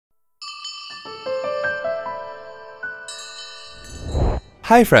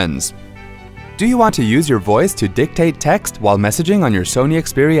Hi friends! Do you want to use your voice to dictate text while messaging on your Sony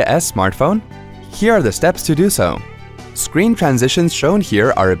Xperia S smartphone? Here are the steps to do so. Screen transitions shown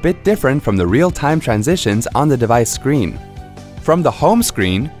here are a bit different from the real-time transitions on the device screen. From the home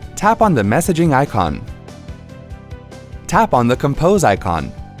screen, tap on the messaging icon. Tap on the compose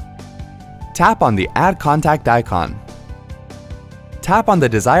icon. Tap on the add contact icon. Tap on the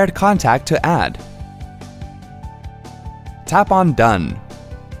desired contact to add. Tap on done.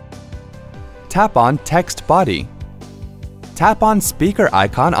 Tap on text body. Tap on speaker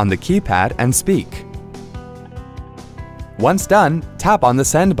icon on the keypad and speak. Once done, tap on the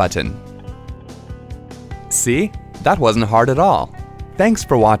send button. See? That wasn't hard at all. Thanks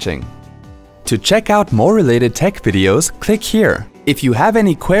for watching. To check out more related tech videos, click here. If you have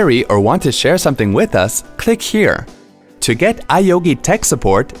any query or want to share something with us, click here. To get iYogi tech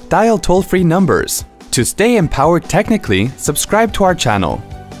support, dial toll-free numbers. To stay empowered technically, subscribe to our channel.